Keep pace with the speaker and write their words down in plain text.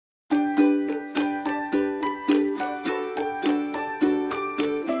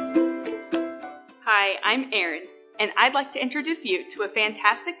I'm Erin, and I'd like to introduce you to a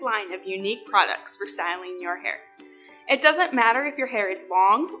fantastic line of unique products for styling your hair. It doesn't matter if your hair is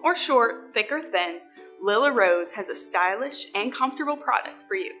long or short, thick or thin, Lilla Rose has a stylish and comfortable product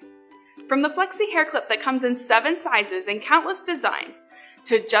for you. From the flexi hair clip that comes in 7 sizes and countless designs,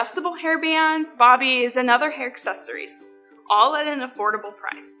 to adjustable hairbands, bobbies, and other hair accessories, all at an affordable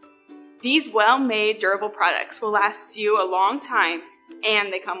price. These well-made, durable products will last you a long time,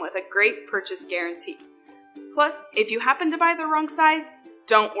 and they come with a great purchase guarantee. Plus, if you happen to buy the wrong size,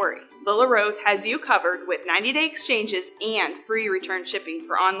 don't worry. Lilla Rose has you covered with 90-day exchanges and free return shipping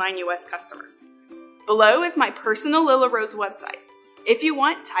for online US customers. Below is my personal Lilla Rose website. If you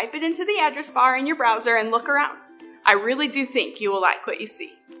want, type it into the address bar in your browser and look around. I really do think you will like what you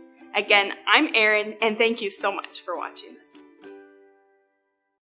see. Again, I'm Erin, and thank you so much for watching this.